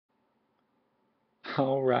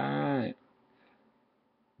All right.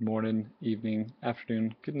 Morning, evening,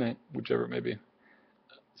 afternoon, good night, whichever it may be.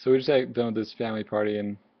 So we just had done with this family party,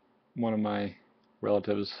 and one of my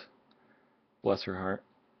relatives, bless her heart,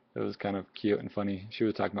 it was kind of cute and funny. She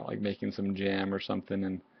was talking about like making some jam or something,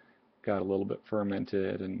 and got a little bit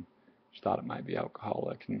fermented, and she thought it might be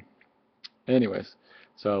alcoholic. And anyways,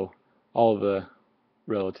 so all of the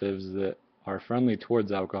relatives that are friendly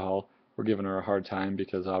towards alcohol were giving her a hard time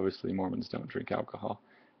because obviously Mormons don't drink alcohol,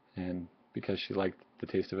 and because she liked the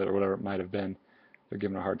taste of it or whatever it might have been, they're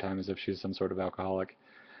giving her a hard time as if she's some sort of alcoholic.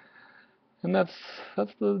 And that's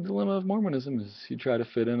the dilemma of Mormonism, is you try to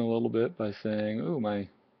fit in a little bit by saying, "Ooh, my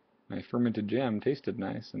fermented jam tasted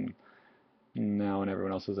nice," and now in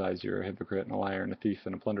everyone else's eyes you're a hypocrite and a liar and a thief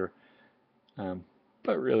and a plunderer. Um,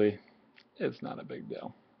 but really, it's not a big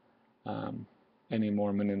deal. Um, any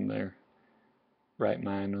Mormon in their right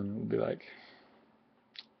mind will be like,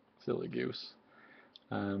 silly goose.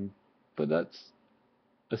 Um, but that's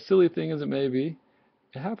a silly thing as it may be.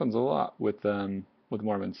 It happens a lot with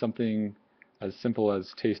Mormons. Something as simple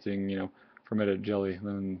as tasting, fermented jelly, and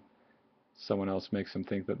then someone else makes them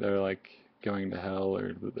think that they're like going to hell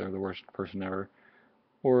or that they're the worst person ever.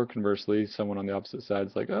 Or conversely, someone on the opposite side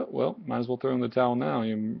is like, oh well, might as well throw in the towel now.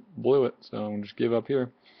 You blew it, so just give up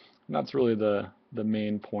here. And that's really the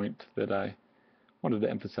main point that I wanted to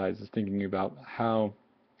emphasize, is thinking about how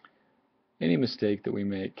any mistake that we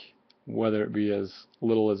make, whether it be as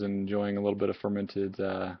little as enjoying a little bit of fermented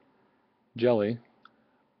jelly,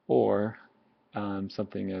 or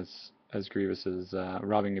something as grievous as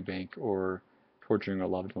robbing a bank or torturing a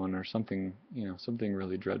loved one, or something, something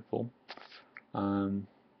really dreadful, um,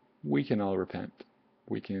 we can all repent.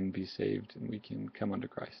 We can be saved, and we can come unto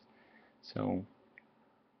Christ. So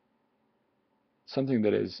something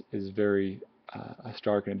that is very a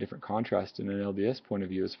stark and a different contrast in an LDS point of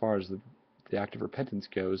view, as far as the act of repentance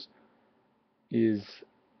goes, is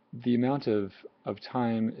the amount of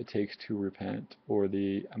time it takes to repent, or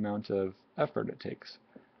the amount of effort it takes.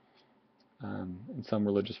 In some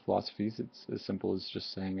religious philosophies, it's as simple as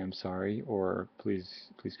just saying "I'm sorry" or "Please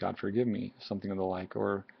God forgive me," something of the like,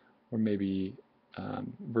 or maybe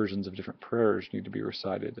versions of different prayers need to be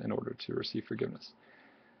recited in order to receive forgiveness.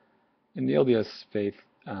 In the LDS faith,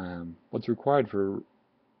 what's required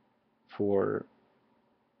for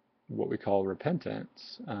what we call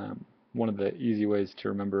repentance, one of the easy ways to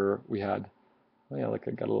remember, we had, oh yeah, like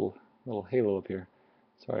I got a little halo up here.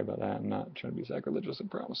 Sorry about that. I'm not trying to be sacrilegious, I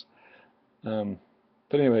promise. Um,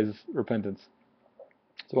 but anyways, repentance.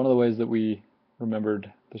 So one of the ways that we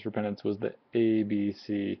remembered this repentance was the A, B,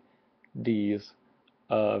 C, D's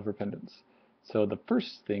of repentance. So the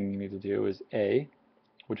first thing you need to do is A,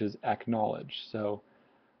 which is acknowledge. So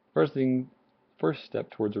first thing, first step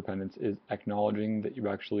towards repentance is acknowledging that you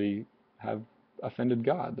actually have offended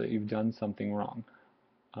God, that you've done something wrong.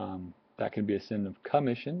 That can be a sin of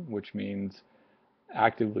commission, which means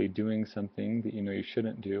actively doing something that you know you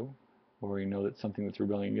shouldn't do, or you know that's something that's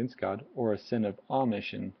rebelling against God, or a sin of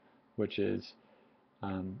omission, which is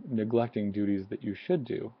neglecting duties that you should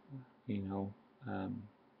do. You know, um,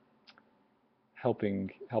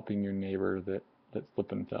 helping your neighbor that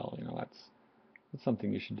slipped and fell. That's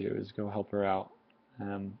something you should do, is go help her out.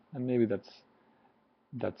 And maybe that's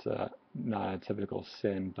not a typical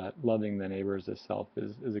sin, but loving the neighbor as self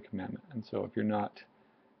is a commandment. And so if you're not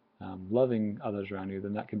loving others around you,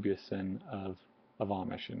 then that could be a sin of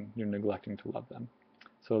omission. You're neglecting to love them.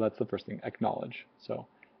 So that's the first thing, acknowledge. So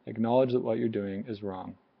acknowledge that what you're doing is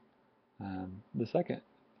wrong. The second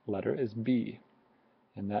letter is B,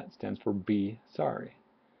 and that stands for be sorry.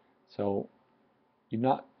 So you're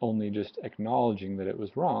not only just acknowledging that it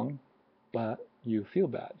was wrong, but you feel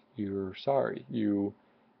bad. You're sorry. You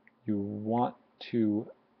want to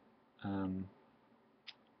um,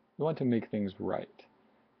 you want to make things right.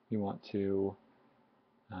 You want to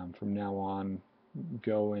from now on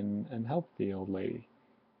go and help the old lady.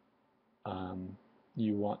 Um,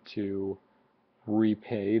 you want to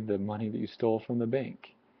repay the money that you stole from the bank.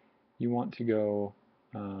 You want to go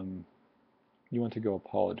um, you want to go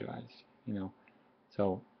apologize.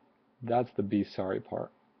 So that's the be sorry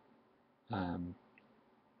part. Um,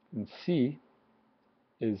 and C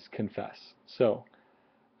is confess. So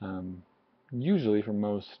um, usually for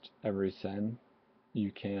most every sin, you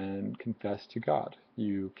can confess to God.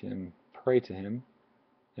 You can pray to Him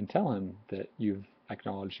and tell Him that you've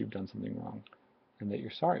acknowledged you've done something wrong and that you're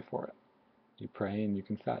sorry for it. You pray and you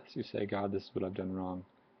confess. You say, God, this is what I've done wrong.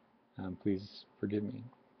 Please forgive me.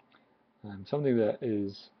 Something that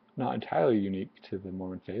is not entirely unique to the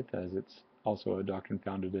Mormon faith, as it's also a doctrine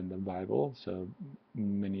founded in the Bible, so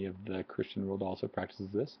many of the Christian world also practices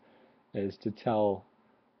this, is to tell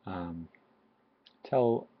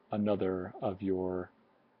another of your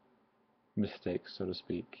mistakes, so to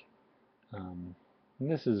speak. And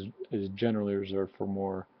this is generally reserved for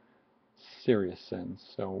more serious sins.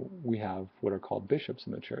 So we have what are called bishops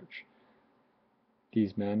in the church.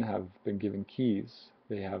 These men have been given keys.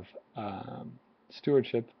 They have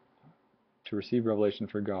stewardship to receive revelation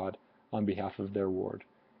for God on behalf of their ward.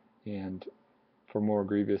 And for more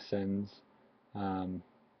grievous sins, I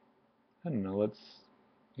don't know,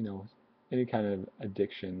 any kind of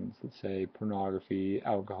addictions, let's say pornography,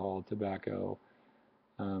 alcohol, tobacco,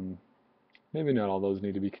 maybe not all those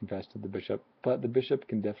need to be confessed to the bishop, but the bishop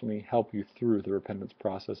can definitely help you through the repentance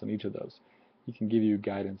process on each of those. He can give you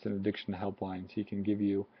guidance and addiction helplines. He can give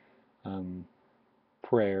you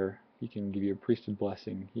prayer. He can give you a priesthood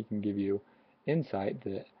blessing. He can give you insight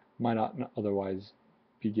that might not otherwise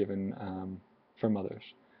be given from others.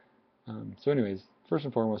 So anyways, first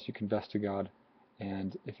and foremost, you confess to God,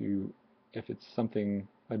 and if it's something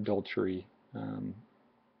adultery,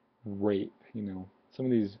 rape, some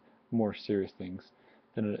of these more serious things,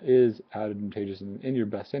 then it is advantageous and in your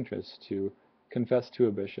best interest to confess to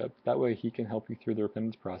a bishop. That way he can help you through the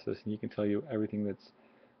repentance process, and he can tell you everything that's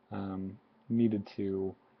needed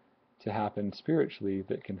to happen spiritually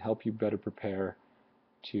that can help you better prepare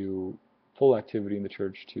to full activity in the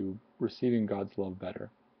church, to receiving God's love better.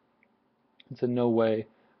 It's in no way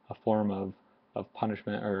a form of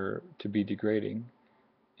punishment or to be degrading.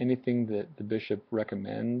 Anything that the bishop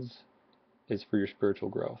recommends is for your spiritual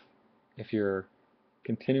growth. If you're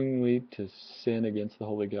continually to sin against the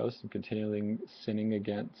Holy Ghost and continually sinning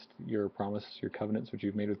against your promises, your covenants which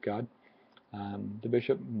you've made with God, the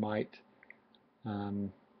bishop might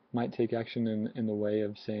take action in the way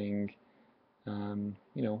of saying,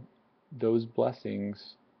 those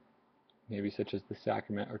blessings, maybe such as the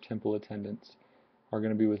sacrament or temple attendance, are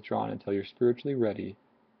going to be withdrawn until you're spiritually ready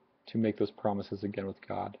to make those promises again with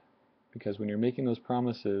God. Because when you're making those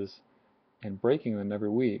promises and breaking them every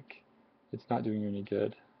week, it's not doing you any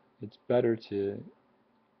good. It's better to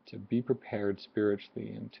be prepared spiritually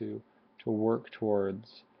and to work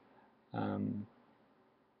towards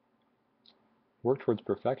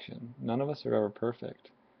perfection. None of us are ever perfect,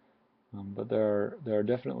 but there are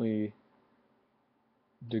definitely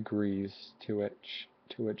degrees to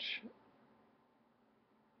which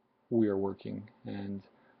we are working. And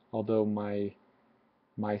although my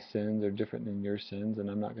sins are different than your sins, and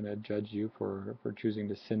I'm not going to judge you for choosing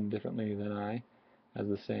to sin differently than I, as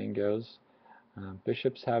the saying goes,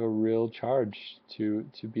 bishops have a real charge to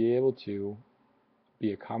be able to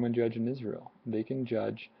be a common judge in Israel. They can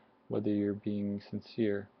judge whether you're being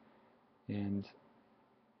sincere. And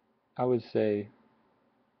I would say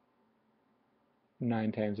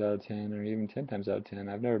 9 times out of 10, or even 10 times out of 10,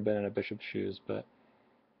 I've never been in a bishop's shoes, but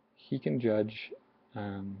he can judge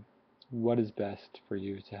what is best for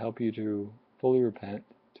you to help you to fully repent,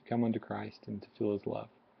 to come unto Christ, and to feel his love.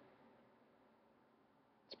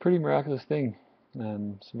 It's a pretty miraculous thing.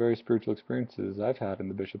 Some very spiritual experiences I've had in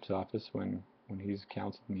the bishop's office when he's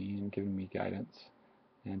counseled me and given me guidance,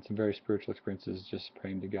 and some very spiritual experiences just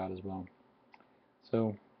praying to God as well.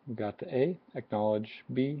 So we got the A, acknowledge,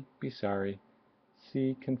 B, be sorry,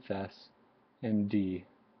 C, confess, and D,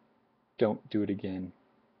 don't do it again.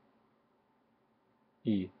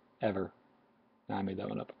 E, ever. Nah, I made that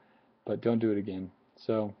one up. But don't do it again.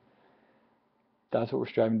 So that's what we're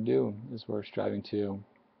striving to do, is we're striving to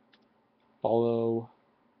follow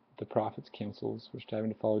the prophets' counsels. We're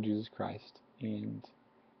striving to follow Jesus Christ, and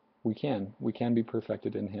we can be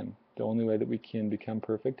perfected in him. The only way that we can become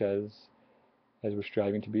perfect as we're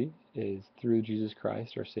striving to be is through Jesus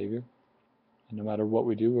Christ, our Savior. And no matter what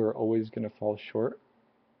we do, we're always going to fall short.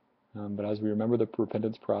 But as we remember the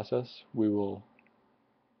repentance process, we will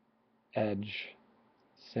edge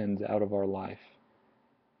sins out of our life,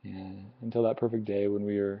 and until that perfect day when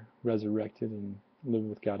we are resurrected and live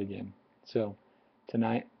with God again. So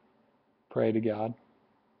tonight, pray to God,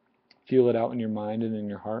 feel it out in your mind and in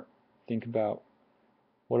your heart. Think about,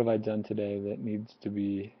 what have I done today that needs to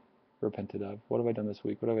be repented of? What have I done this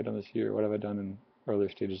week? What have I done this year? What have I done in earlier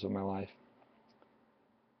stages of my life?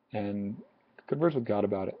 And converse with God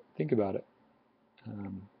about it. Think about it.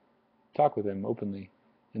 Talk with him openly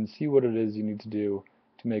and see what it is you need to do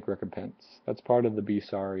to make recompense. That's part of the be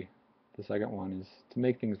sorry. The second one is to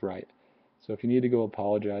make things right. So if you need to go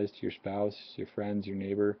apologize to your spouse, your friends, your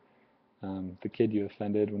neighbor, the kid you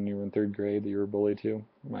offended when you were in 3rd grade that you were bullied to,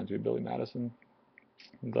 reminds me of Billy Madison.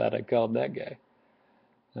 I'm glad I called that guy.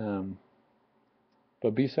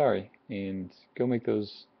 But be sorry and go make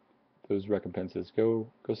those recompenses. Go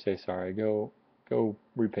say sorry. Go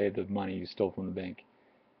repay the money you stole from the bank.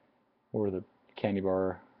 or the candy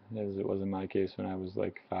bar, as it was in my case when I was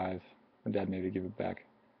like 5. My dad made me give it back.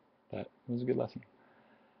 That was a good lesson.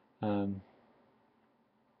 Um,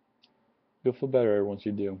 you'll feel better once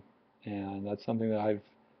you do, and that's something that I've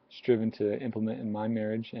striven to implement in my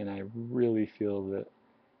marriage, and I really feel that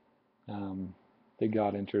um, that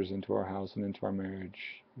God enters into our house and into our marriage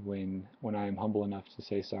when I am humble enough to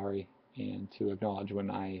say sorry and to acknowledge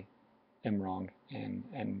when I am wrong and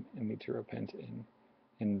need to repent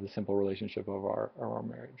in the simple relationship of our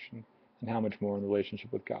marriage, and how much more in the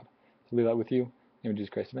relationship with God. So leave that with you. In Jesus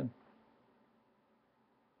Christ, amen.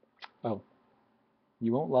 Oh,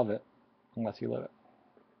 you won't love it unless you live it.